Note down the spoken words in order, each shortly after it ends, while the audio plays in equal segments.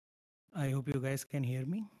I hope you guys can hear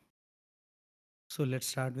me. So let's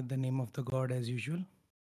start with the name of the God as usual.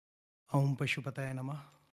 Aum Pashupataya Namah.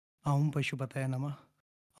 Aum Pashupataya Namah.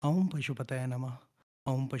 Aum Pashupataya Namah.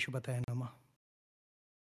 Aum Pashupataya Namah.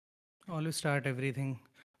 Always start everything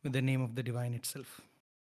with the name of the divine itself.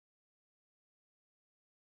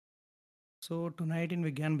 So tonight in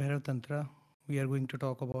Vijñāna-bhairava-tantra, we are going to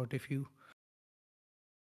talk about a few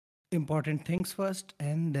important things first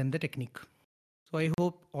and then the technique. So I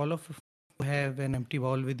hope all of you have an empty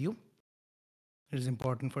bowl with you. It is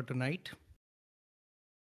important for tonight.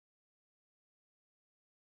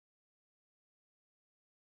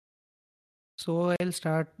 So I'll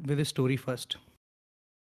start with a story first.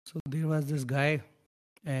 So there was this guy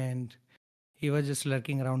and he was just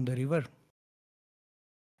lurking around the river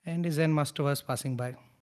and his Zen master was passing by.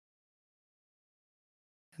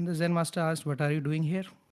 And the Zen master asked, "What are you doing here?"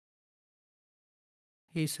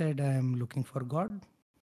 He said, "I am looking for God."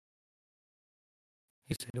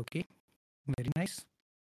 He said, "Okay, very nice."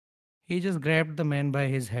 He just grabbed the man by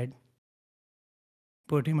his head,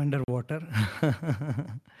 put him under water.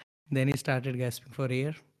 Then he started gasping for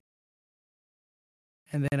air.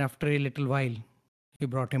 And then after a little while, he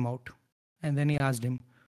brought him out. And then he asked him,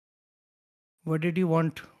 "What did you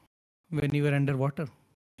want when you were underwater?"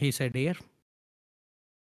 He said, "Air."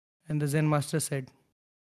 And the Zen master said,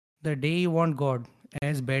 "The day you want God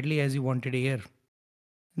as badly as you wanted air,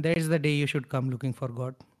 that is the day you should come looking for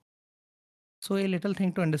God." So, a little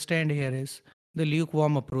thing to understand here is the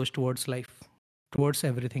lukewarm approach towards life, towards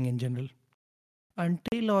everything in general.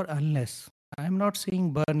 Until or unless, I am not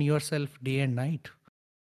saying burn yourself day and night,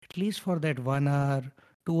 at least for that 1 hour,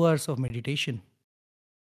 2 hours of meditation,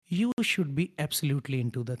 you should be absolutely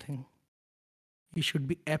into the thing. You should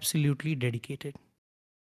be absolutely dedicated.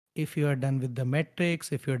 If you are done with the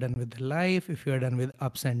metrics, if you are done with the life, if you are done with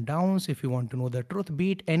ups and downs, if you want to know the truth,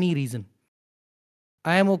 be it any reason,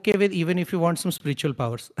 I am okay with even if you want some spiritual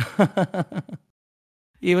powers.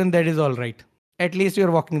 Even that is all right. At least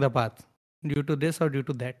you're walking the path due to this or due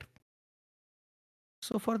to that.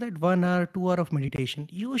 So, for that 1 hour, 2 hour of meditation,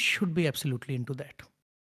 you should be absolutely into that.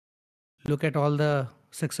 Look at all the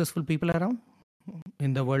successful people around.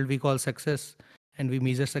 In the world, we call success and we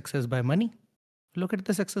measure success by money. Look at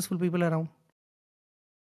the successful people around.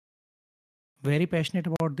 Very passionate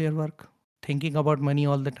about their work, thinking about money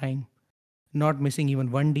all the time, not missing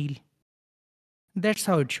even one deal. That's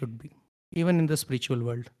how it should be, even in the spiritual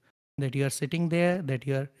world. That you are sitting there, that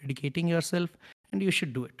you are dedicating yourself, and you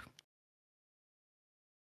should do it.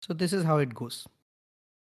 So, this is how it goes.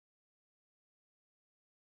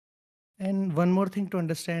 And one more thing to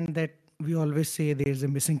understand, that we always say there's a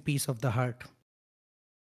missing piece of the heart.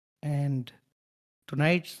 And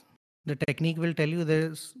tonight, the technique will tell you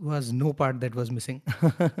there was no part that was missing.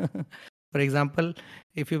 For example,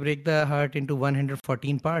 if you break the heart into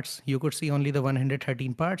 114 parts, you could see only the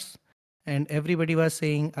 113 parts. And everybody was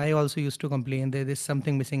saying, I also used to complain, there is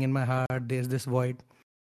something missing in my heart, there's this void.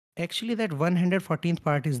 Actually, that 114th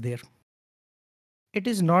part is there. It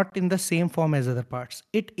is not in the same form as other parts.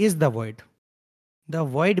 It is the void. The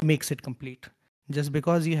void makes it complete. Just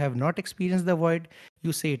because you have not experienced the void,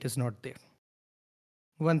 you say it is not there.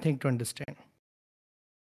 One thing to understand.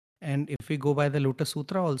 And if we go by the Lotus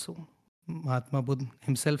Sutra also, Mahatma Buddha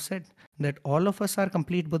himself said that all of us are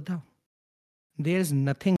complete Buddha. There is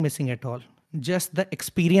nothing missing at all. Just the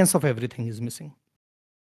experience of everything is missing.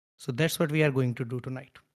 So that's what we are going to do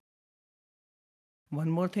tonight. One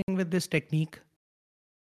more thing with this technique,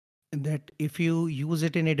 that if you use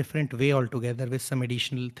it in a different way altogether with some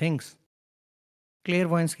additional things,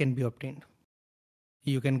 clairvoyance can be obtained.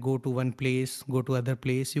 You can go to one place, go to other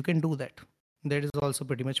place, you can do that. That is also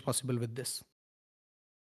pretty much possible with this.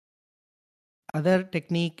 Other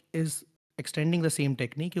technique is extending the same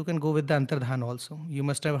technique. You can go with the Antardhan also. You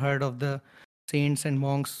must have heard of the saints and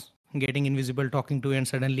monks getting invisible, talking to you, and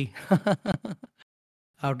suddenly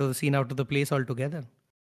out of the scene, out of the place altogether.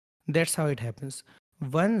 That's how it happens.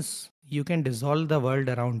 Once you can dissolve the world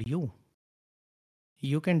around you,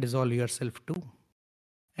 you can dissolve yourself too.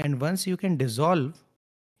 And once you can dissolve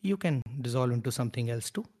into something else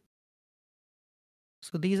too.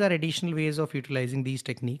 So these are additional ways of utilizing these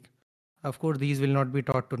technique. Of course, these will not be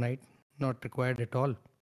taught tonight, not required at all.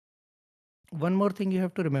 One more thing you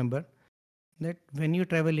have to remember, that when you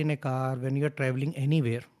travel in a car, when you are traveling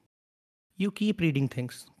anywhere, you keep reading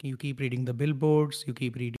things. You keep reading the billboards, you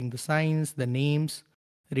keep reading the signs, the names,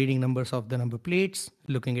 reading numbers of the number plates,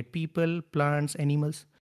 looking at people, plants, animals.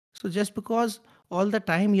 So just because all the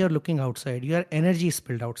time you are looking outside, your energy is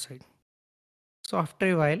spilled outside. So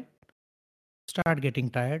after a while, start getting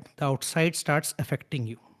tired. The outside starts affecting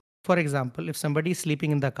you. For example, if somebody is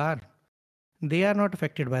sleeping in the car, they are not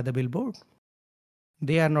affected by the billboard.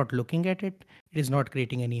 They are not looking at it. It is not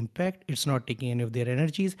creating any impact. It's not taking any of their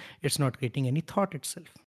energies. It's not creating any thought itself.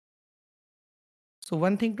 So,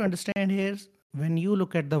 one thing to understand here is when you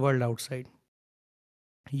look at the world outside,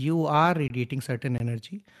 you are radiating certain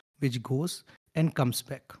energy which goes and comes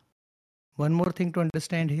back. One more thing to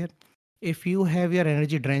understand here, if you have your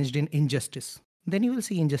energy drenched in injustice, then you will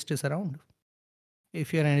see injustice around.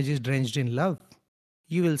 If your energy is drenched in love,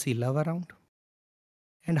 you will see love around.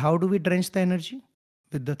 And how do we drench the energy?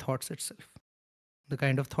 With the thoughts itself. The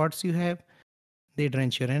kind of thoughts you have, they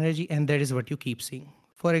drench your energy, and that is what you keep seeing.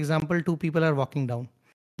 For example, two people are walking down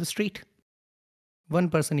the street. One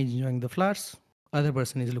person is enjoying the flowers, other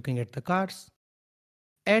person is looking at the cars.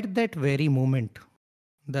 At that very moment,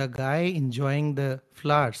 the guy enjoying the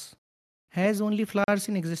flowers has only flowers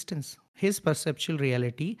in existence. His perceptual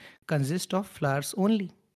reality consists of flowers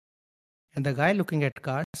only. And the guy looking at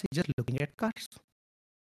cars is just looking at cars.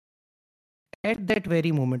 At that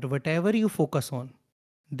very moment, whatever you focus on,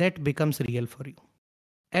 that becomes real for you.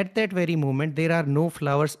 At that very moment, there are no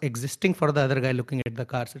flowers existing for the other guy looking at the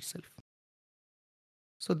cars itself.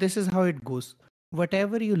 So, this is how it goes.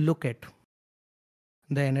 Whatever you look at,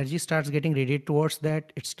 the energy starts getting radiated towards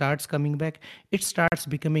that, it starts coming back, it starts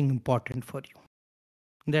becoming important for you.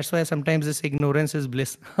 That's why sometimes this ignorance is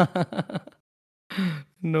bliss.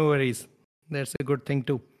 No worries. That's a good thing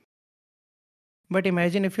too. But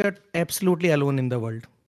imagine if you're absolutely alone in the world,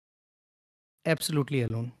 absolutely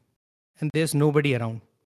alone, and there's nobody around.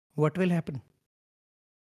 What will happen?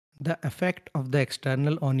 The effect of the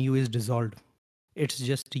external on you is dissolved. It's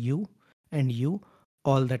just you and you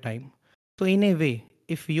all the time. So, in a way,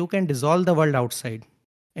 if you can dissolve the world outside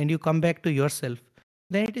and you come back to yourself,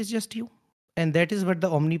 then it is just you. And that is what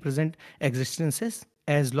the omnipresent existence is.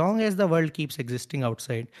 As long as the world keeps existing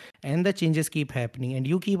outside and the changes keep happening and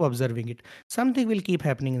you keep observing it, something will keep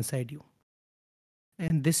happening inside you.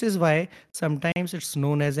 And this is why sometimes it's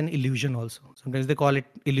known as an illusion also. Sometimes they call it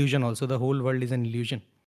illusion also. The whole world is an illusion.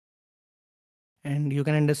 And you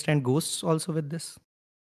can understand ghosts also with this.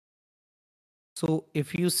 So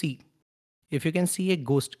if you can see a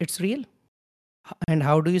ghost, it's real. And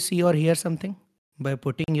how do you see or hear something? By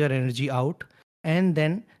putting your energy out and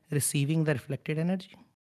then receiving the reflected energy.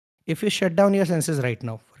 If you shut down your senses right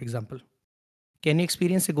now, for example, can you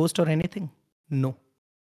experience a ghost or anything? No.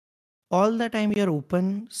 All the time you're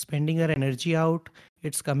open, spending your energy out,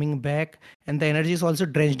 it's coming back, and the energy is also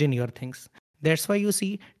drenched in your things. That's why you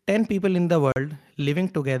see 10 people in the world living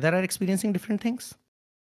together are experiencing different things.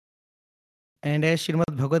 And as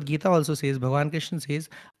Srimad Bhagavad Gita also says, Bhagavan Krishna says,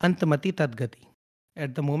 Antamati Tadgati.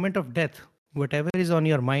 At the moment of death, whatever is on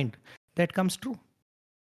your mind, that comes true.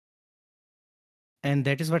 And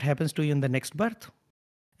that is what happens to you in the next birth.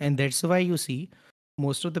 And that's why you see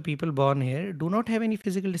most of the people born here do not have any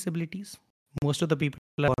physical disabilities. Most of the people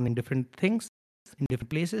are born in different things, in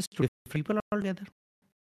different places, to different people altogether.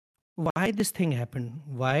 Why this thing happened?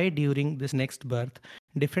 Why during this next birth,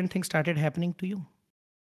 different things started happening to you?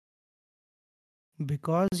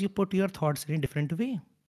 Because you put your thoughts in a different way,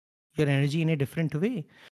 your energy in a different way.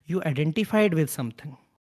 You identified with something.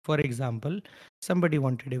 For example, somebody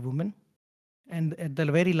wanted a woman, and at the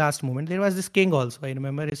very last moment, there was this king also. I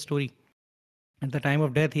remember his story. At the time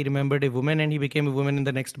of death, he remembered a woman and he became a woman in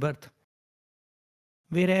the next birth.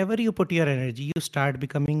 Wherever you put your energy, you start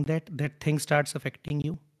becoming that, that thing starts affecting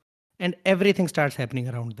you, and everything starts happening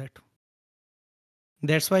around that.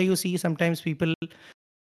 That's why you see sometimes people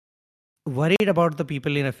worried about the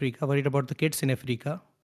people in Africa, worried about the kids in Africa,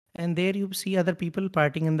 and there you see other people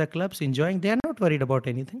partying in the clubs, enjoying. They are not worried about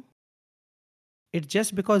anything. It's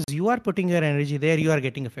just because you are putting your energy there, you are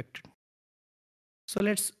getting affected. So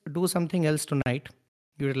let's do something else tonight,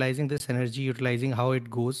 utilizing this energy, utilizing how it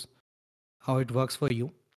goes, how it works for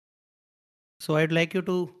you. So I'd like you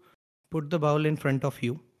to put the bowl in front of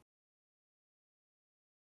you,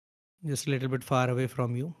 just a little bit far away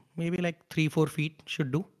from you, maybe like 3-4 feet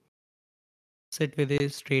should do. Sit with a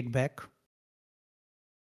straight back.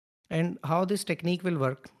 And how this technique will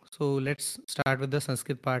work. So let's start with the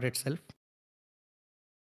Sanskrit part itself.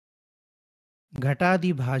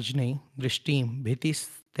 घटादि भाजने दृष्टिम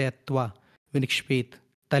भीतिस्तयत्वा विनिक्षपेत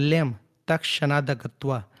तल्यम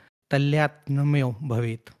तक्षणादगत्वा तल्यात्मयो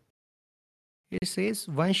bhavet. It says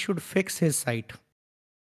one should fix his sight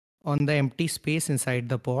on the empty space inside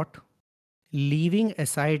the pot, leaving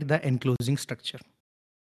aside the enclosing structure.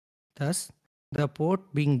 Thus, the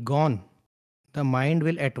pot being gone, the mind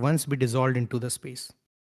will at once be dissolved into the space.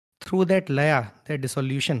 Through that laya, that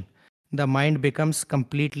dissolution, the mind becomes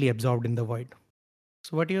completely absorbed in the void.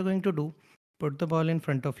 So what you're going to do, put the ball in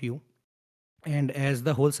front of you And as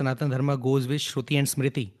the whole Sanatana Dharma goes with Shruti and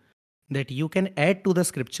Smriti, that you can add to the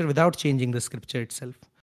scripture without changing the scripture itself.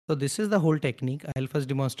 So this is the whole technique. I'll first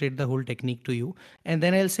demonstrate the whole technique to you, and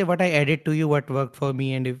then I'll say what I added to you, what worked for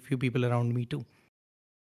me, and a few people around me too.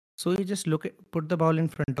 So you just put the bowl in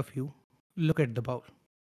front of you, look at the bowl.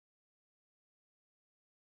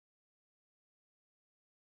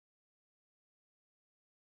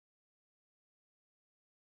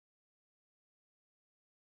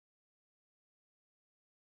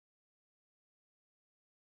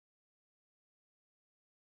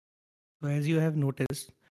 So as you have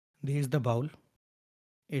noticed, there is the bowl.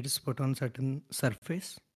 It is put on certain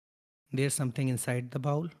surface. There's something inside the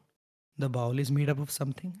bowl. The bowl is made up of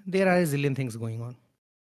something. There are a zillion things going on.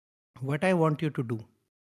 What I want you to do,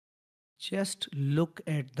 just look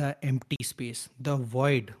at the empty space, the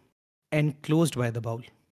void enclosed by the bowl.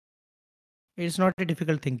 It's not a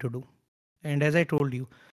difficult thing to do. And as I told you,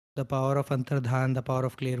 the power of antardhan, the power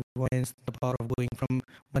of clairvoyance, the power of going from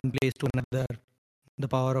one place to another, the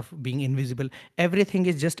power of being invisible, everything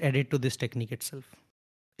is just added to this technique itself.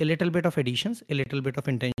 A little bit of additions, a little bit of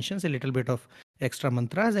intentions, a little bit of extra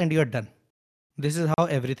mantras, and you're done. This is how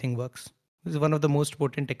everything works. This is one of the most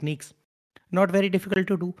potent techniques. Not very difficult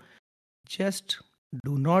to do. Just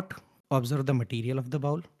do not observe the material of the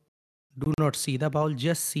bowl. Do not see the bowl,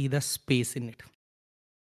 just see the space in it.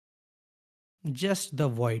 Just the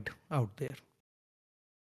void out there.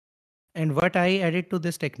 And what I added to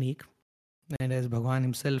this technique, and as Bhagwan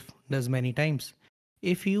himself does many times,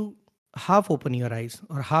 if you half open your eyes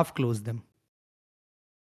or half close them,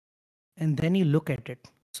 and then you look at it.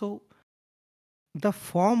 So the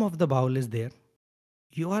form of the bowl is there.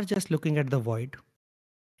 You are just looking at the void.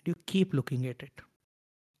 You keep looking at it.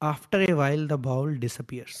 After a while, the bowl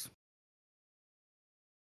disappears.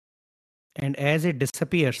 And as it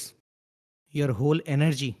disappears, your whole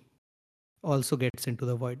energy also gets into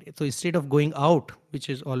the void. So instead of going out, which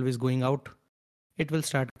is always going out, it will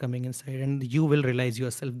start coming inside and you will realize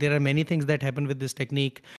yourself. There are many things that happen with this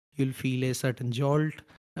technique. You'll feel a certain jolt,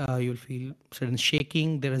 you'll feel certain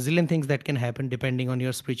shaking. There are zillion things that can happen depending on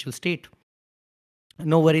your spiritual state.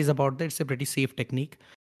 No worries about that. It's a pretty safe technique.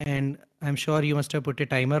 And I'm sure you must have put a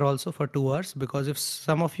timer also for 2 hours, because if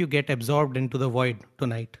some of you get absorbed into the void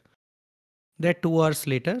tonight, that 2 hours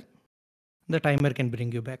later, the timer can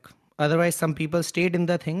bring you back. Otherwise, some people stayed in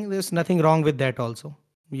the thing. There's nothing wrong with that also.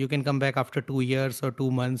 You can come back after 2 years or 2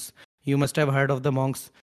 months. You must have heard of the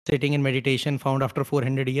monks sitting in meditation found after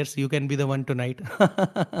 400 years. You can be the one tonight.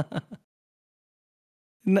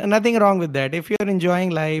 Nothing wrong with that. If you're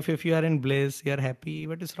enjoying life, if you are in bliss, you're happy,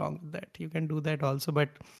 what is wrong with that? You can do that also. But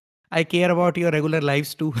I care about your regular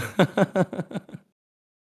lives too.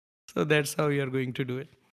 So that's how you're going to do it.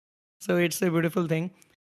 So it's a beautiful thing.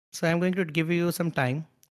 So I'm going to give you some time.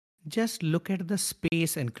 Just look at the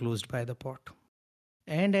space enclosed by the pot.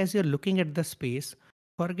 And as you're looking at the space,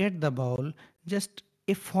 forget the bowl. Just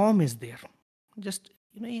a form is there. Just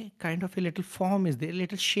a kind of a little form is there, a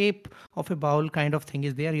little shape of a bowl kind of thing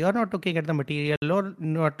is there. You're not looking at the material or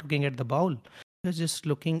not looking at the bowl. You're just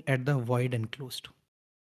looking at the void enclosed.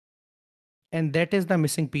 And that is the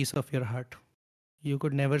missing piece of your heart. You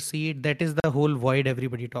could never see it. That is the whole void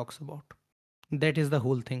everybody talks about. That is the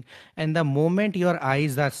whole thing. And the moment your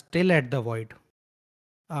eyes are still at the void,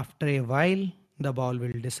 after a while, the ball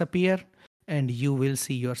will disappear and you will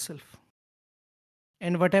see yourself.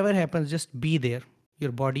 And whatever happens, just be there.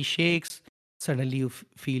 Your body shakes. Suddenly you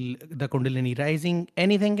feel the Kundalini rising.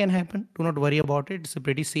 Anything can happen. Do not worry about it. It's a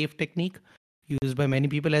pretty safe technique used by many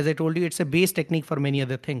people. As I told you, it's a base technique for many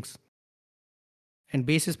other things. And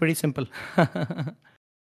base is pretty simple.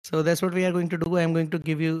 So that's what we are going to do. I'm going to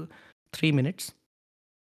give you 3 minutes.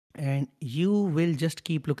 And you will just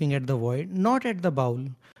keep looking at the void, not at the bowl,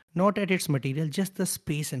 not at its material, just the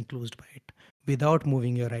space enclosed by it, without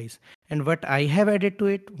moving your eyes. And what I have added to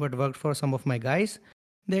it, what worked for some of my guys,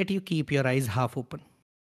 that you keep your eyes half open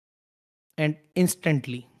and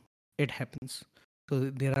instantly it happens.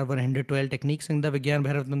 So there are 112 techniques in the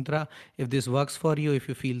Vijñāna-bhairava-tantra. If this works for you, if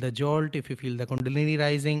you feel the jolt, if you feel the Kundalini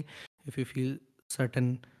rising, if you feel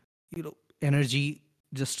certain, energy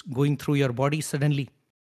just going through your body suddenly,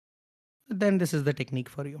 then this is the technique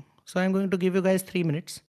for you. So I'm going to give you guys 3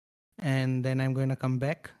 minutes and then I'm going to come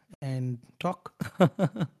back and talk.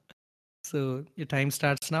 So your time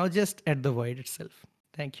starts now, just at the void itself.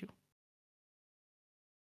 Thank you.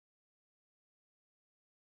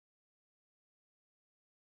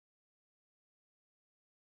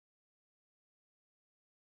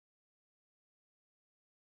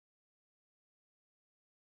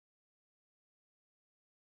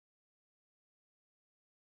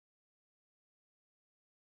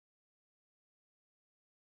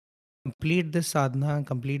 complete this sadhana,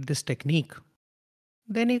 complete this technique,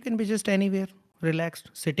 then you can be just anywhere, relaxed,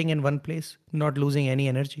 sitting in one place, not losing any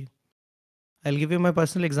energy. I'll give you my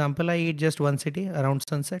personal example. I eat just once a day around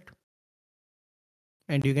sunset,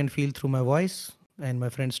 and you can feel through my voice and my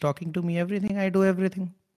friends talking to me, everything. I do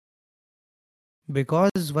everything.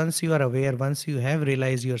 Because once you are aware, once you have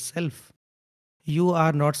realized yourself, you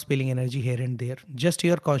are not spilling energy here and there. Just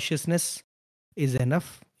your consciousness is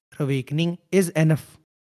enough. Awakening is enough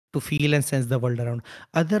to feel and sense the world around.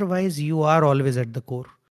 Otherwise, you are always at the core.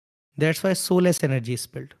 That's why so less energy is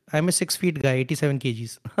spilled. I'm a 6 feet guy, 87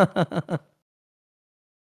 kgs.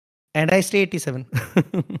 And I stay 87.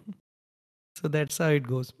 So that's how it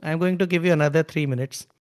goes. I'm going to give you another 3 minutes.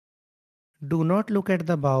 Do not look at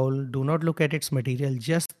the bowl, do not look at its material,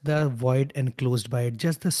 just the void enclosed by it,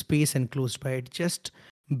 just the space enclosed by it. Just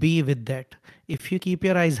be with that. If you keep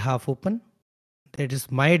your eyes half open, that is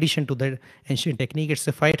my addition to the ancient technique. It's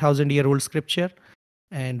a 5,000-year-old scripture,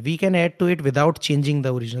 and we can add to it without changing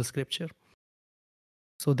the original scripture.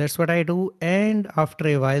 So that's what I do. And after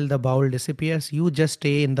a while, the bowl disappears. You just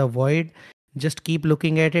stay in the void, just keep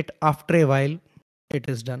looking at it. After a while, it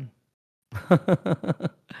is done.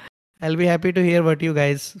 I'll be happy to hear what you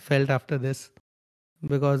guys felt after this,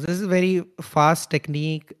 because this is very fast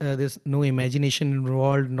technique. There's no imagination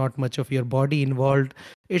involved, not much of your body involved.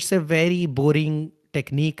 It's a very boring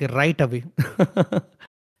technique right away.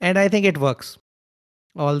 And I think it works.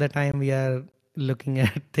 All the time we are looking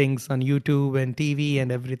at things on YouTube and TV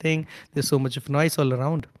and everything. There's so much of noise all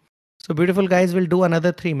around. So beautiful guys, we'll do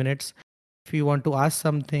another 3 minutes. If you want to ask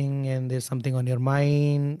something and there's something on your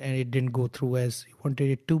mind and it didn't go through as you wanted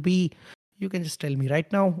it to be, you can just tell me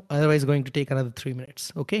right now. Otherwise, going to take another 3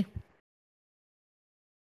 minutes. Okay.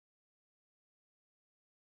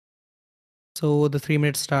 So the 3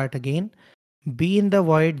 minutes start again. Be in the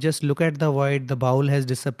void. Just look at the void. The bowl has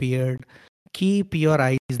disappeared. Keep your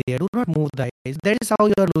eyes there. Do not move the eyes. That is how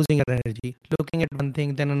you are losing your energy. Looking at one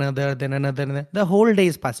thing, then another, then another. The whole day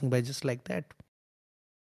is passing by just like that.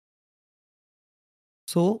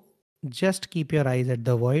 So just keep your eyes at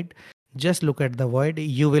the void. Just look at the void.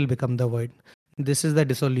 You will become the void. This is the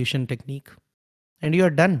dissolution technique. And you are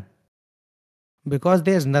done. Because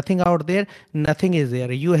there's nothing out there, nothing is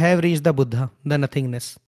there. You have reached the Buddha, the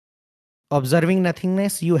nothingness. Observing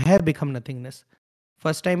nothingness, you have become nothingness.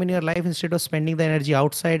 First time in your life, instead of spending the energy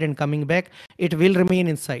outside and coming back, it will remain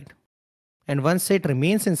inside. And once it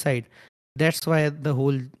remains inside, that's why the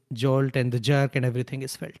whole jolt and the jerk and everything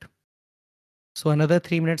is felt. So another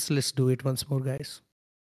 3 minutes, let's do it once more, guys.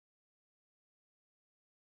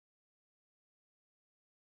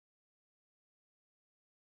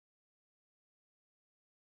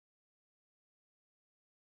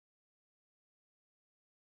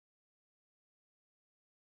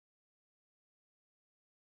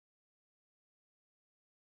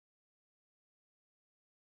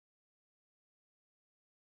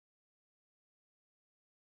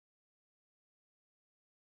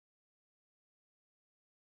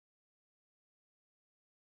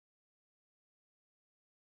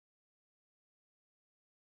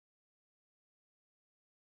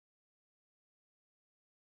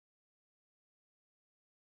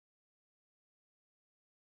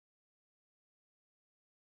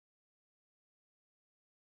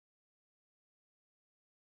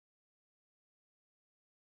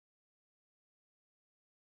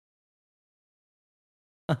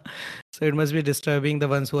 So it must be disturbing the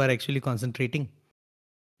ones who are actually concentrating.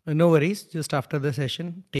 No worries. Just after the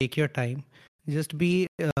session, take your time. Just be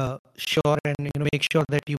sure and make sure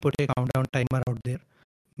that you put a countdown timer out there,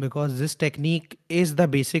 because this technique is the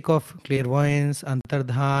basic of clairvoyance,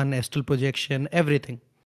 antardhan, astral projection, everything.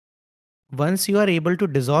 Once you are able to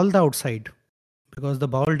dissolve the outside, because the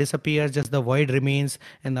bowl disappears, just the void remains,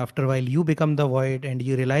 and after a while you become the void and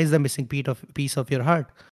you realize the missing piece of your heart.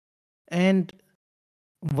 And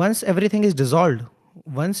once everything is dissolved,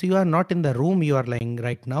 once you are not in the room you are lying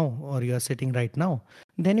right now or you are sitting right now,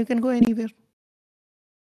 then you can go anywhere.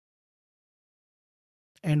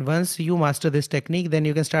 And once you master this technique, then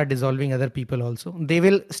you can start dissolving other people also. They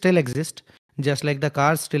will still exist, just like the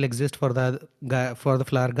cars still exist for the guy, for the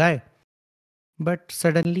flower guy. But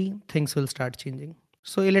suddenly things will start changing.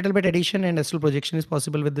 So a little bit addition and astral projection is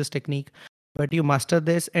possible with this technique, but you master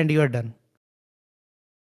this and you are done.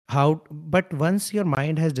 How? But once your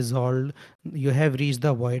mind has dissolved, you have reached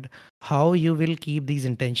the void. How you will keep these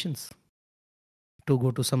intentions to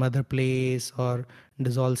go to some other place or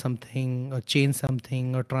dissolve something or change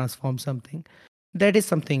something or transform something? That is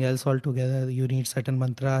something else altogether. You need certain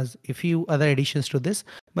mantras, a few other additions to this,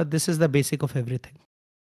 but this is the basic of everything.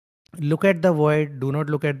 Look at the void, do not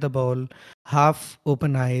look at the ball. Half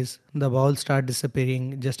open eyes, the ball start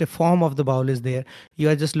disappearing. Just a form of the ball is there. You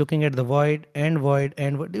are just looking at the void and void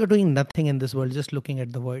and void. You're doing nothing in this world, just looking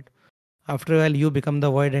at the void. After a while, you become the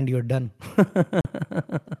void and you're done.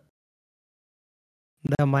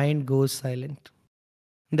 The mind goes silent.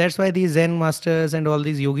 That's why these Zen masters and all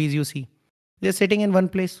these yogis you see, they're sitting in one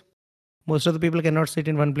place. Most of the people cannot sit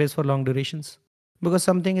in one place for long durations because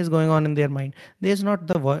something is going on in their mind. There's not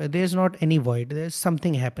any void. There's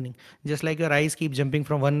something happening. Just like your eyes keep jumping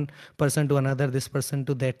from one person to another, this person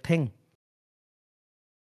to that thing.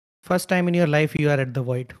 First time in your life you are at the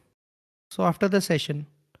void. So after the session,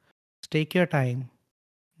 take your time.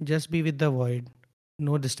 Just be with the void.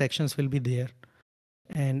 No distractions will be there.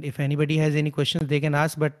 And if anybody has any questions, they can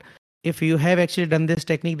ask. But if you have actually done this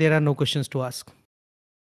technique, there are no questions to ask.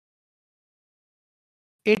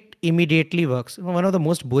 It immediately works. One of the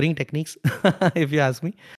most boring techniques, if you ask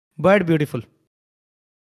me, but beautiful.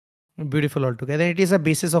 Beautiful altogether. It is a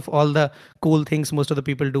basis of all the cool things most of the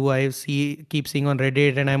people do. Keep seeing on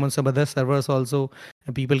Reddit, and I'm on some other servers also.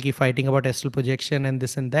 And people keep fighting about astral projection and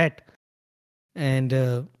this and that. And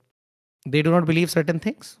they do not believe certain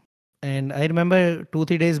things. And I remember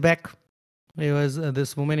 2-3 days back, there was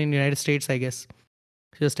this woman in United States, I guess.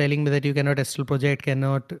 She was telling me that you cannot astral project,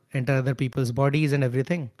 cannot enter other people's bodies and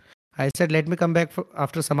everything. I said, let me come back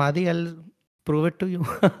after Samadhi. I'll prove it to you.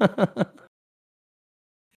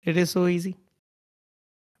 It is so easy.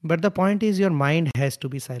 But the point is, your mind has to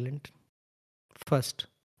be silent first.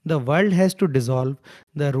 The world has to dissolve.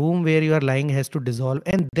 The room where you are lying has to dissolve.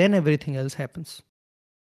 And then everything else happens.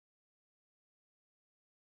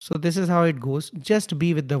 So this is how it goes. Just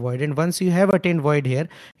be with the void. And once you have attained void here,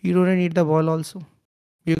 you don't need the wall also.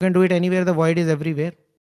 You can do it anywhere. The void is everywhere.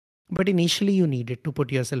 But initially you need it to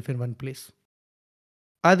put yourself in one place.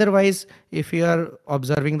 Otherwise, if you are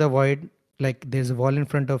observing the void, like there's a wall in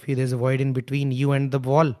front of you, there's a void in between you and the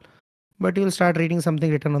wall, but you'll start reading something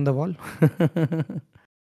written on the wall. So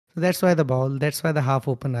that's why the ball, that's why the half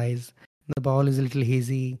open eyes. The ball is a little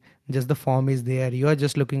hazy, just the form is there. You are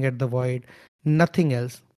just looking at the void, nothing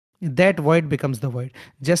else. That void becomes the void.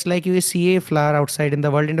 Just like you see a flower outside in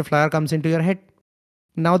the world and a flower comes into your head.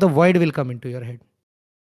 Now the void will come into your head.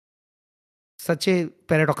 Such a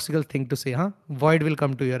paradoxical thing to say, huh? Void will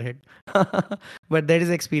come to your head. But that is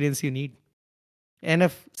the experience you need.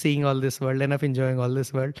 Enough seeing all this world, enough enjoying all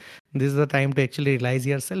this world. This is the time to actually realize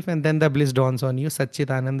yourself, and then the bliss dawns on you. Satchit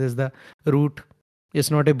Anand is the root.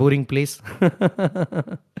 It's not a boring place.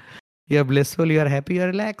 You are blissful, you are happy, you are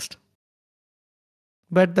relaxed.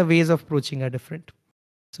 But the ways of approaching are different.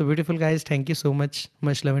 So beautiful guys, thank you so much.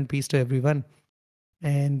 Much love and peace to everyone.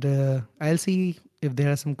 And I'll see if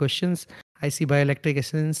there are some questions. I see bioelectric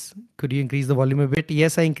essence. Could you increase the volume a bit?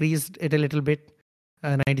 Yes, I increased it a little bit.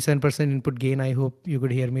 97% input gain. I hope you could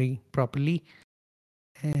hear me properly.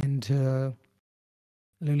 And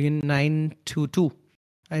Lillian 922.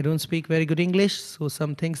 I don't speak very good English, so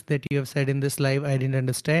some things that you have said in this live I didn't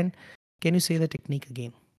understand. Can you say the technique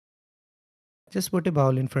again? Just put a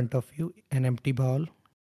bowl in front of you, an empty bowl.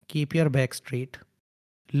 Keep your back straight.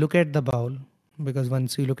 Look at the bowl, because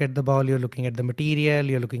once you look at the bowl, you're looking at the material,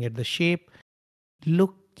 you're looking at the shape.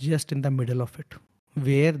 Look just in the middle of it,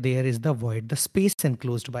 where there is the void, the space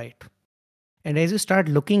enclosed by it. And as you start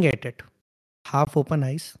looking at it, half open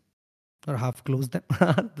eyes or half close them,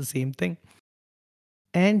 the same thing,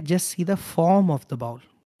 and just see the form of the bowl.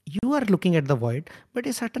 You are looking at the void, but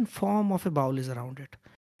a certain form of a bowl is around it.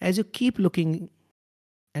 As you keep looking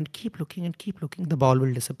and keep looking and keep looking, the ball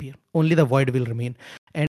will disappear. Only the void will remain.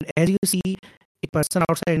 And as you see a person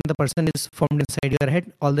outside and the person is formed inside your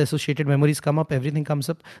head, all the associated memories come up, everything comes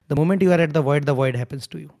up. The moment you are at the void happens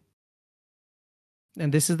to you.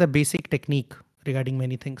 And this is the basic technique regarding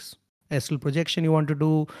many things. Astral projection you want to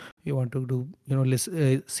do,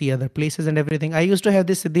 see other places and everything. I used to have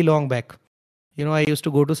this siddhi long back. I used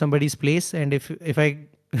to go to somebody's place, and if I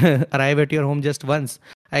arrive at your home just once,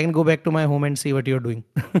 I can go back to my home and see what you're doing.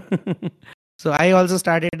 So I also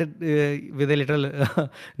started with a little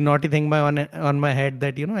naughty thing on my head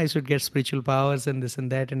that I should get spiritual powers and this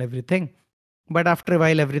and that and everything. But after a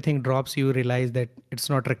while, everything drops. You realize that it's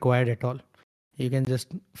not required at all. You can just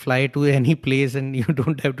fly to any place and you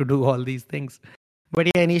don't have to do all these things. But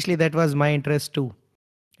yeah, initially that was my interest too,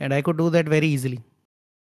 and I could do that very easily.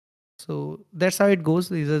 So that's how it goes.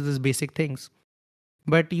 These are just basic things.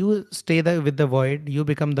 But you stay there with the void, you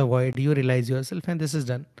become the void, you realize yourself, and this is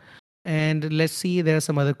done. And let's see, there are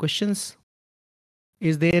some other questions.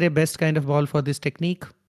 Is there a best kind of ball for this technique?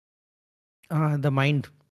 The mind.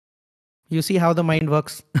 You see how the mind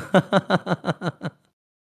works.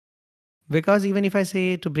 Because even if I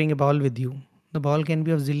say to bring a ball with you, the ball can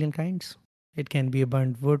be of zillion kinds. It can be a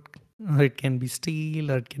burnt wood, or it can be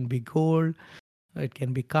steel, or it can be gold, or it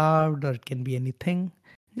can be carved, or it can be anything.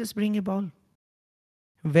 Just bring a ball.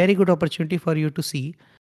 Very good opportunity for you to see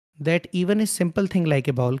that even a simple thing like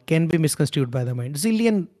a ball can be misconstrued by the mind.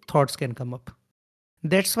 Zillion thoughts can come up.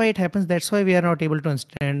 That's why it happens. That's why we are not able to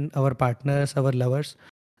understand our partners, our lovers.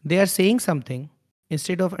 They are saying something.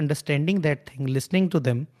 Instead of understanding that thing, listening to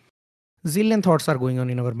them, zillion thoughts are going on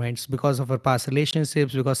in our minds because of our past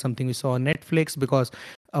relationships, because something we saw on Netflix, because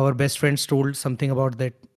our best friends told something about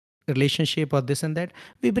that relationship or this and that.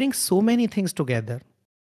 We bring so many things together.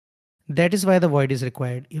 That is why the void is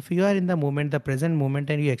required. If you are in the moment, the present moment,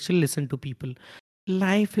 and you actually listen to people,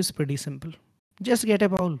 life is pretty simple. Just get a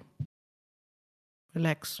bowl,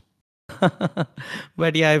 relax.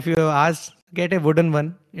 But yeah, if you ask, get a wooden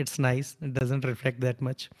one. It's nice. It doesn't reflect that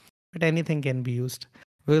much. But anything can be used.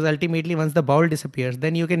 Because ultimately, once the bowl disappears,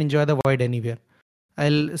 then you can enjoy the void anywhere.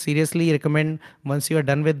 I'll seriously recommend, once you are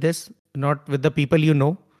done with this, not with the people you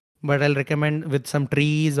know, but I'll recommend with some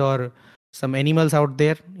trees or some animals out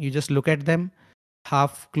there. You just look at them,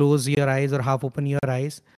 half close your eyes or half open your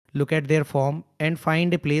eyes, look at their form, and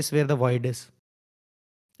find a place where the void is.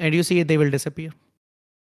 And you see they will disappear.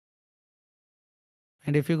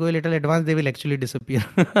 And if you go a little advanced, they will actually disappear.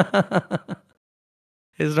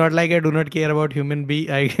 It's not like I do not care about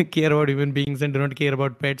I care about human beings and do not care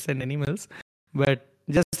about pets and animals. But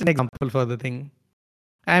just an example for the thing.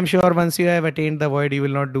 I'm sure once you have attained the void, you will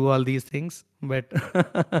not do all these things. But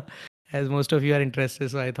as most of you are interested,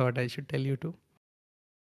 so I thought I should tell you too.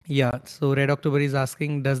 Yeah, so Red October is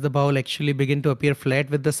asking, does the bowl actually begin to appear flat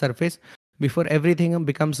with the surface before everything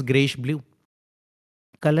becomes grayish blue?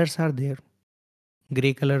 Colors are there.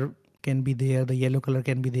 Gray color can be there, the yellow color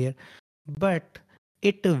can be there, but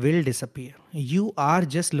it will disappear. You are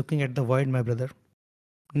just looking at the void, my brother,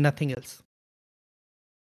 nothing else.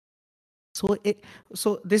 So,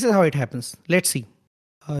 so this is how it happens. Let's see.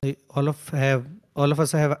 All of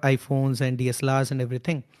us have iPhones and DSLRs and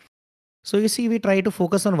everything. So you see, we try to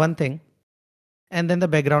focus on one thing, and then the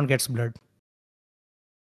background gets blurred.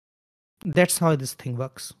 That's how this thing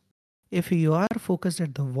works. If you are focused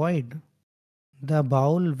at the void, the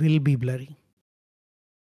bowl will be blurry.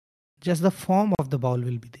 Just the form of the bowl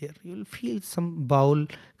will be there. You'll feel some bowl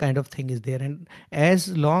kind of thing is there. And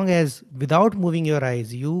as long as without moving your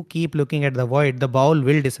eyes, you keep looking at the void, the bowl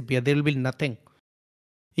will disappear. There will be nothing.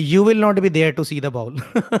 You will not be there to see the bowl.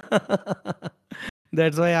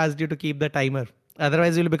 That's why I asked you to keep the timer.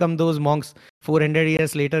 Otherwise, you'll become those monks. 400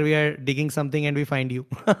 years later, we are digging something and we find you.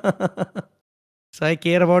 So I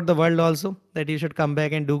care about the world also, that you should come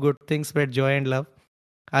back and do good things, spread joy and love.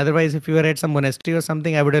 Otherwise, if you were at some monastery or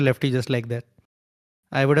something, I would have left you just like that.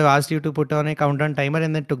 I would have asked you to put on a countdown timer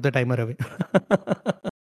and then took the timer away.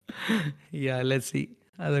 Yeah, let's see.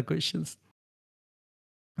 Other questions.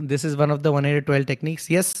 This is one of the 112 techniques.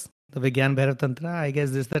 Yes, the Vijñāna-bhairava-tantra. I guess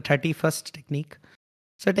this is the 31st technique.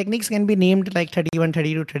 So techniques can be named like 31,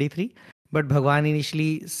 32, 33. But Bhagwan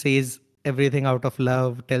initially says everything out of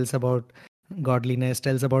love, tells about godliness,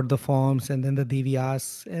 tells about the forms, and then the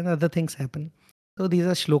Divyas and other things happen. So these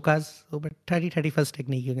are shlokas. So, but 31st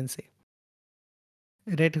technique, you can say.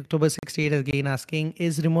 Red October 68 again asking,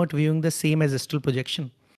 is remote viewing the same as astral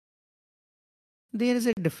projection? There is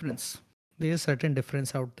a difference. There is a certain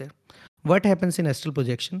difference out there. What happens in astral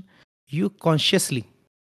projection? You consciously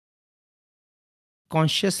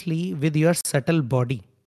with your subtle body,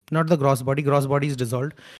 not the gross body is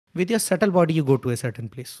dissolved. With your subtle body, you go to a certain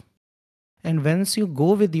place. And once you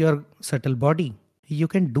go with your subtle body, you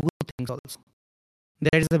can do things also.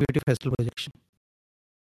 That is the beauty of astral projection.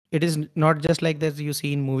 It is not just like that you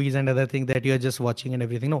see in movies and other things that you are just watching and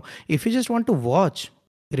everything. No, if you just want to watch,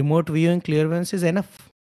 remote viewing clairvoyance is enough.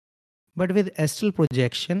 But with astral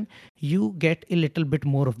projection, you get a little bit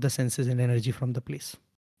more of the senses and energy from the place.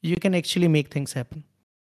 You can actually make things happen.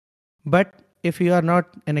 But if you are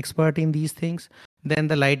not an expert in these things, then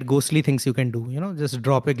the light ghostly things you can do, just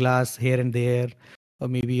drop a glass here and there, or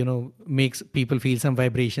maybe, makes people feel some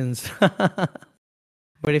vibrations.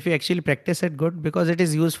 But if you actually practice it good, because it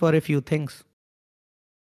is used for a few things.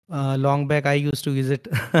 Long back, I used to use it.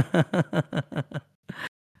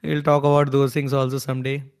 We'll talk about those things also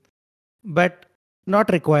someday. But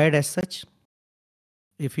not required as such.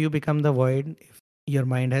 If you become the void, if your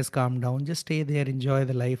mind has calmed down, just stay there, enjoy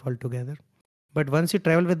the life altogether. But once you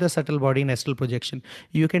travel with the subtle body in astral projection,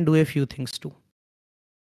 you can do a few things too.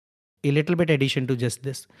 A little bit addition to just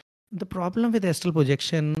this. The problem with astral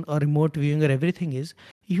projection or remote viewing or everything is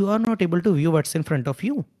you are not able to view what's in front of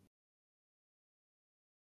you.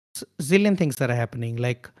 Zillion things are happening.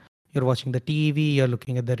 Like You're watching the TV, you're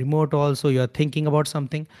looking at the remote also, you're thinking about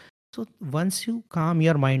something. So once you calm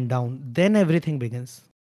your mind down, then everything begins.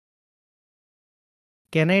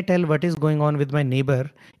 Can I tell what is going on with my neighbor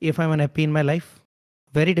if I'm unhappy in my life?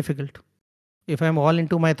 Very difficult. If I'm all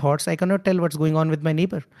into my thoughts, I cannot tell what's going on with my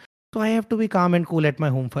neighbor. So I have to be calm and cool at my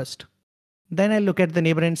home first. Then I look at the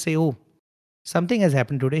neighbor and say, oh, something has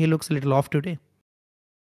happened today. He looks a little off today.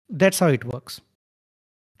 That's how it works.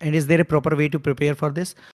 And is there a proper way to prepare for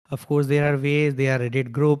this? Of course, there are ways, there are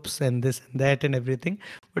Reddit groups and this and that and everything.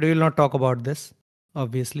 But we will not talk about this.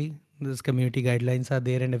 Obviously, these community guidelines are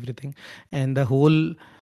there and everything. And the whole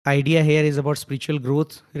idea here is about spiritual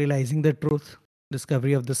growth, realizing the truth,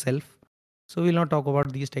 discovery of the self. So we'll not talk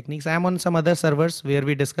about these techniques. I'm on some other servers where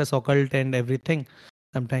we discuss occult and everything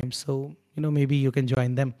sometimes. So, maybe you can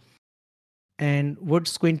join them. And would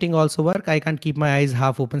squinting also work? I can't keep my eyes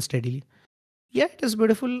half open steadily. Yeah, it is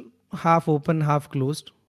beautiful, half open, half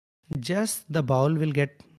closed. Just the bowl will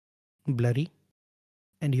get blurry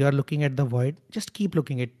and you are looking at the void. Just keep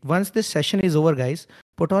looking at it. Once this session is over, guys,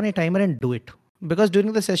 put on a timer and do it. Because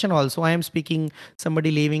during the session also, I am speaking,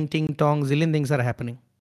 somebody leaving, ting tong, zillion things are happening.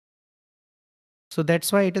 So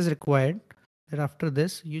that's why it is required that after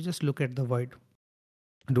this, you just look at the void.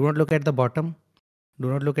 Do not look at the bottom. Do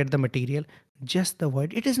not look at the material. Just the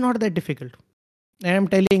void. It is not that difficult. And I'm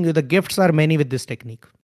telling you, the gifts are many with this technique.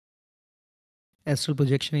 Astral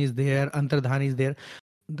projection is there, Antardhan is there.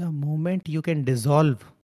 The moment you can dissolve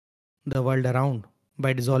the world around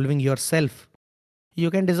by dissolving yourself,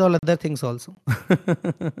 you can dissolve other things also.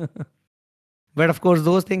 But of course,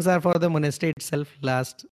 those things are for the monastery itself.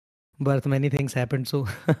 Last birth, many things happened. So,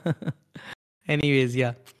 anyways,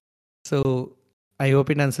 yeah. So, I hope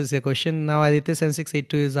it answers your question. Now, Aditya Sen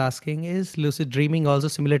 682 is asking, is lucid dreaming also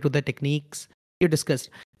similar to the techniques you discussed?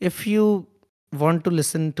 If you want to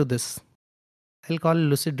listen to this, I'll call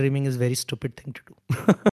lucid dreaming is very stupid thing to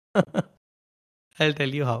do. I'll tell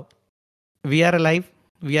you how. We are alive.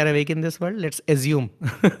 We are awake in this world. Let's assume.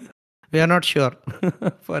 We are not sure.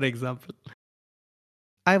 For example,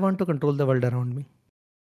 I want to control the world around me.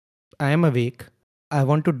 I am awake. I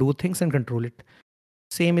want to do things and control it.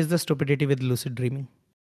 Same is the stupidity with lucid dreaming.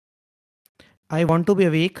 I want to be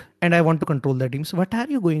awake and I want to control the dreams. What are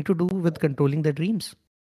you going to do with controlling the dreams?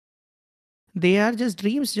 They are just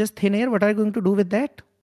dreams, just thin air. What are you going to do with that?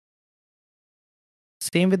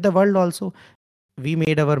 Same with the world also. We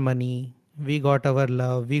made our money. We got our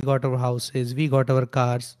love. We got our houses. We got our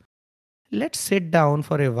cars. Let's sit down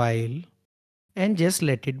for a while and just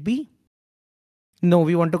let it be. No,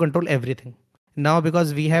 we want to control everything. Now,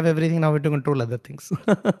 because we have everything, now we want to control other things.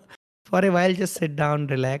 For a while, just sit down,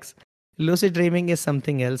 relax. Lucid dreaming is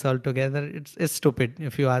something else altogether. It's stupid.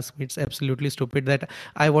 If you ask me, it's absolutely stupid that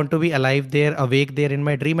I want to be alive there, awake there in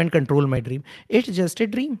my dream and control my dream. It's just a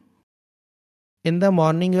dream. In the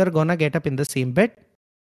morning, you're gonna get up in the same bed.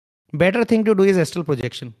 Better thing to do is astral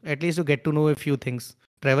projection. At least you get to know a few things.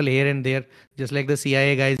 Travel here and there, just like the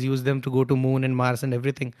CIA guys use them to go to moon and Mars and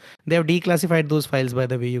everything. They have declassified those files, by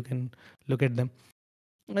the way. You can look at them.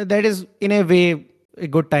 That is, in a way, a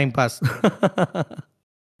good time pass.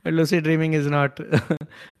 But lucid dreaming is not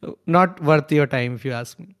not worth your time, if you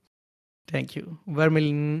ask me. Thank you.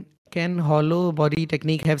 Vermilion, can hollow body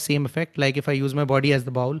technique have same effect? Like if I use my body as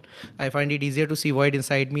the bowl, I find it easier to see void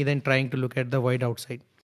inside me than trying to look at the void outside.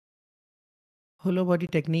 Hollow body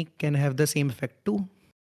technique can have the same effect too.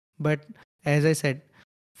 But as I said,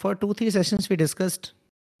 for 2-3 sessions we discussed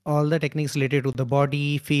all the techniques related to the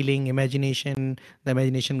body, feeling, imagination, the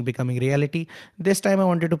imagination becoming reality. This time I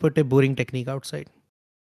wanted to put a boring technique outside.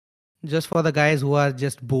 Just for the guys who are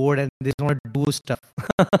just bored and they want to do stuff.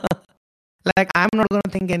 Like, I'm not going to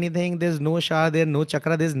think anything. There's no shah, there's no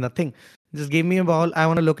chakra, there's nothing. Just give me a ball. I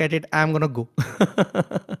want to look at it. I'm going to go.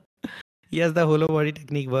 Yes, the hollow body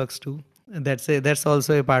technique works too. That's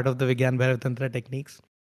also a part of the Vijñāna-bhairava-tantra techniques.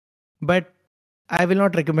 But I will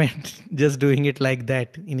not recommend just doing it like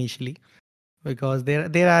that initially, because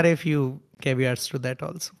there are a few caveats to that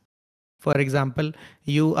also. For example,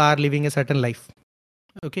 you are living a certain life.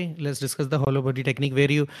 Okay, let's discuss the hollow body technique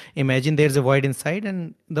where you imagine there's a void inside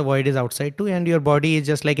and the void is outside too, and your body is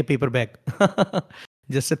just like a paper bag.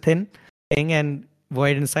 Just a thin thing and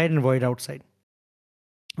void inside and void outside.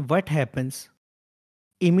 What happens?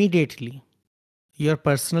 Immediately, your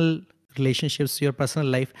personal relationships, your personal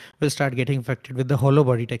life will start getting affected with the hollow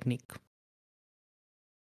body technique.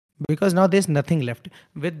 Because now there's nothing left.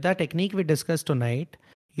 With the technique we discussed tonight,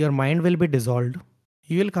 your mind will be dissolved.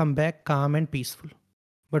 You will come back calm and peaceful.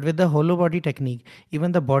 But with the hollow body technique,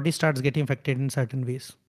 even the body starts getting affected in certain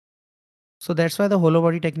ways. So that's why the hollow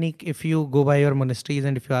body technique, if you go by your monasteries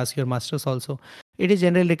and if you ask your masters also, It is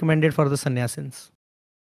generally recommended for the sannyasins,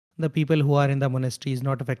 the people who are in the monasteries,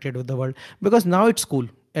 not affected with the world. Because now it's cool.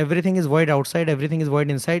 Everything is void outside, everything is void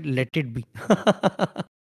inside. Let it be.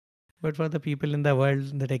 But for the people in the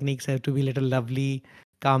world, the techniques have to be little lovely,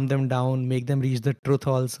 calm them down, make them reach the truth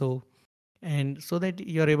also, and so that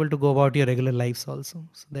you're able to go about your regular lives also.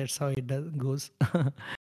 So that's how it goes.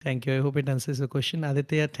 Thank you. I hope it answers your question,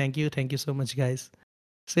 Aditya. Thank you. Thank you so much, guys.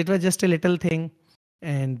 So it was just a little thing,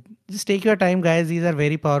 and just take your time, guys. These are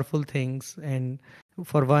very powerful things, and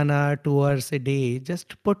for 1 hour, 2 hours a day,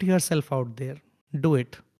 just put yourself out there. Do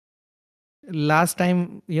it. Last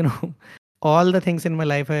time, all the things in my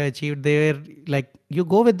life I achieved, they were like, you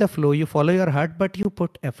go with the flow, you follow your heart, but you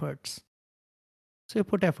put efforts. So you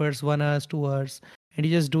put efforts, 1 hour, 2 hours, and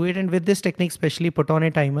you just do it. And with this technique, especially put on a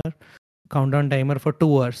timer, countdown timer for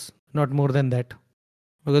 2 hours, not more than that.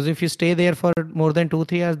 Because if you stay there for more than 2,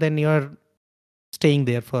 3 hours, then you're staying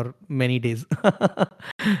there for many days.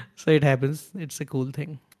 So it happens. It's a cool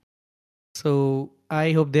thing. So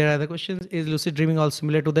I hope there are other questions. Is lucid dreaming all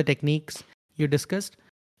similar to the techniques you discussed?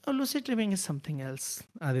 Oh, lucid dreaming is something else,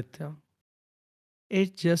 Aditya.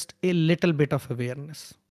 It's just a little bit of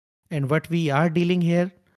awareness. And what we are dealing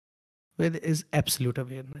here with is absolute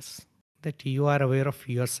awareness, that you are aware of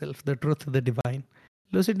yourself, the truth, the divine.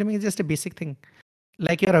 Lucid dreaming is just a basic thing.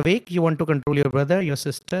 Like you're awake, you want to control your brother, your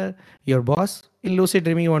sister, your boss. In lucid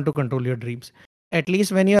dreaming, you want to control your dreams. At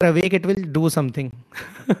least when you're awake, it will do something.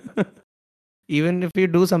 Even if you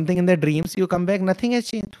do something in the dreams, you come back, nothing has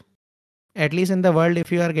changed. At least in the world, if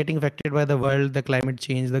you are getting affected by the world, the climate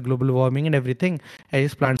change, the global warming and everything, I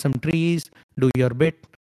just plant some trees, do your bit.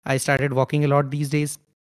 I started walking a lot these days.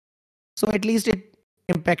 So at least it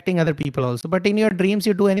impacting other people also. But in your dreams,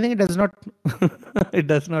 you do anything, it does not it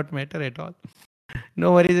does not matter at all.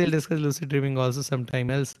 No worries, we'll discuss lucid dreaming also sometime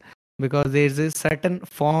else, because there's a certain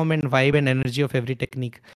form and vibe and energy of every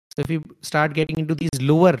technique. So if you start getting into these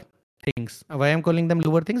lower things, why I'm calling them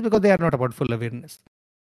lower things, because they are not about full awareness.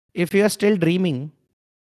 If you are still dreaming,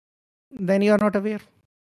 then you are not aware.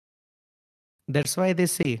 That's why they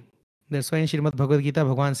say, that's why in Srimad Bhagavad Gita,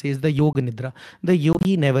 Bhagavan says the yoga nidra. The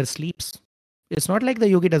yogi never sleeps. It's not like the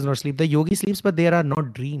yogi does not sleep. The yogi sleeps, but there are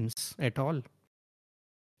not dreams at all.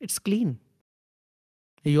 It's clean.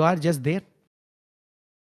 You are just there.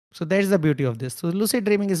 So that's the beauty of this. So lucid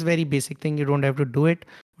dreaming is very basic thing. You don't have to do it,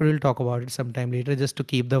 but we'll talk about it sometime later, just to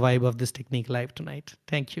keep the vibe of this technique live tonight.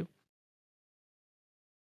 Thank you.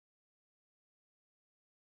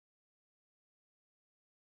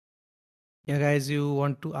 Yeah, guys, you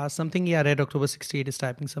want to ask something? Yeah, Red October 68 is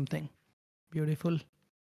typing something. Beautiful.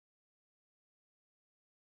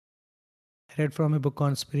 I read from a book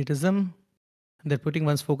on Spiritism that putting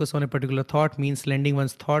one's focus on a particular thought means lending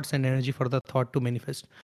one's thoughts and energy for the thought to manifest.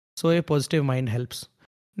 So a positive mind helps.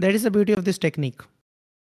 That is the beauty of this technique.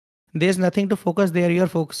 There's nothing to focus there. You're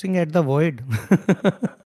focusing at the void.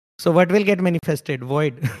 So what will get manifested?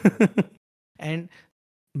 Void. And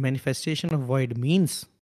manifestation of void means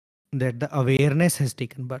that the awareness has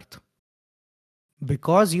taken birth.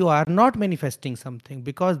 Because you are not manifesting something,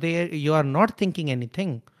 because you are not thinking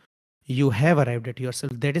anything, you have arrived at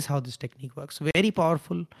yourself. That is how this technique works. Very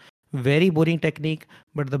powerful, very boring technique,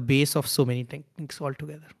 but the base of so many techniques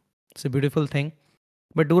altogether. It's a beautiful thing.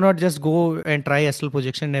 But do not just go and try astral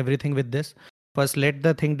projection and everything with this. First, let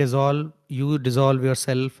the thing dissolve. You dissolve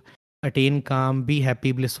yourself, attain calm, be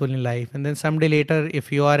happy, blissful in life. And then someday later, if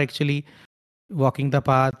you are actually walking the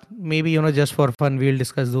path, maybe, just for fun, we'll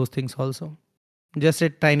discuss those things also. Just a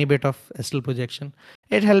tiny bit of astral projection.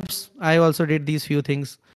 It helps. I also did these few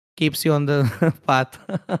things. Keeps you on the path.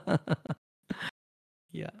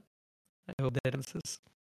 Yeah, I hope that answers.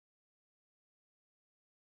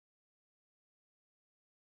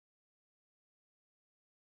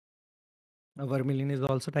 Vermilion is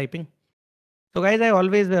also typing. So guys, I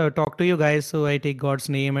always talk to you guys. So I take God's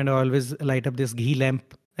name and I always light up this ghee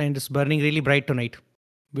lamp, and it's burning really bright tonight.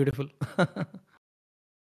 Beautiful.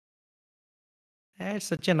 Adds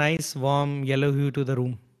such a nice warm yellow hue to the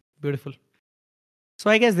room. Beautiful. So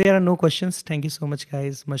I guess there are no questions. Thank you so much,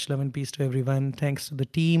 guys. Much love and peace to everyone. Thanks to the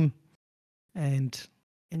team, and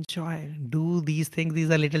enjoy. Do these things.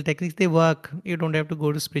 These are little techniques. They work. You don't have to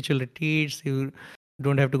go to spiritual retreats. You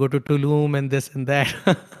don't have to go to Tulum and this and that.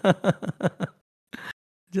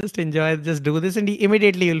 Just enjoy. Just do this, and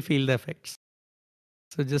immediately you'll feel the effects.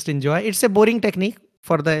 So just enjoy. It's a boring technique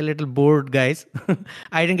for the little bored guys.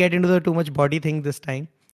 I didn't get into the too much body thing this time,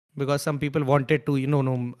 because some people wanted to,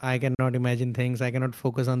 no, I cannot imagine things. I cannot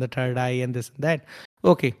focus on the third eye and this and that.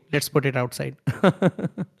 Okay, let's put it outside.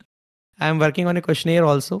 I'm working on a questionnaire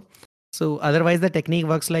also. So otherwise the technique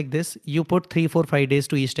works like this. You put 3, 4, 5 days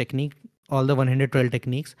to each technique all the 112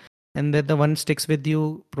 techniques, and that the one sticks with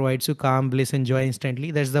you, provides you calm, bliss, and joy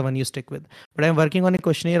instantly. That's the one you stick with. But I'm working on a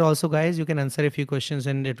questionnaire also, guys. You can answer a few questions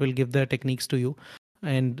and it will give the techniques to you.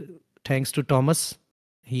 And thanks to Thomas,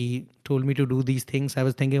 he told me to do these things. I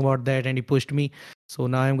was thinking about that and he pushed me. So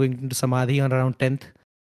now I'm going to Samadhi on around 10th.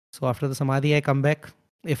 So after the Samadhi, I come back.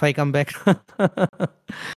 If I come back.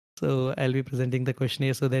 So I'll be presenting the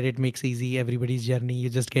questionnaire so that it makes easy everybody's journey. You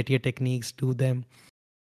just get your techniques, do them.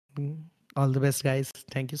 All the best, guys.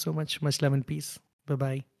 Thank you so much. Much love and peace. Bye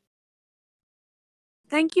bye.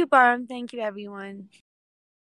 Thank you, Param. Thank you, everyone.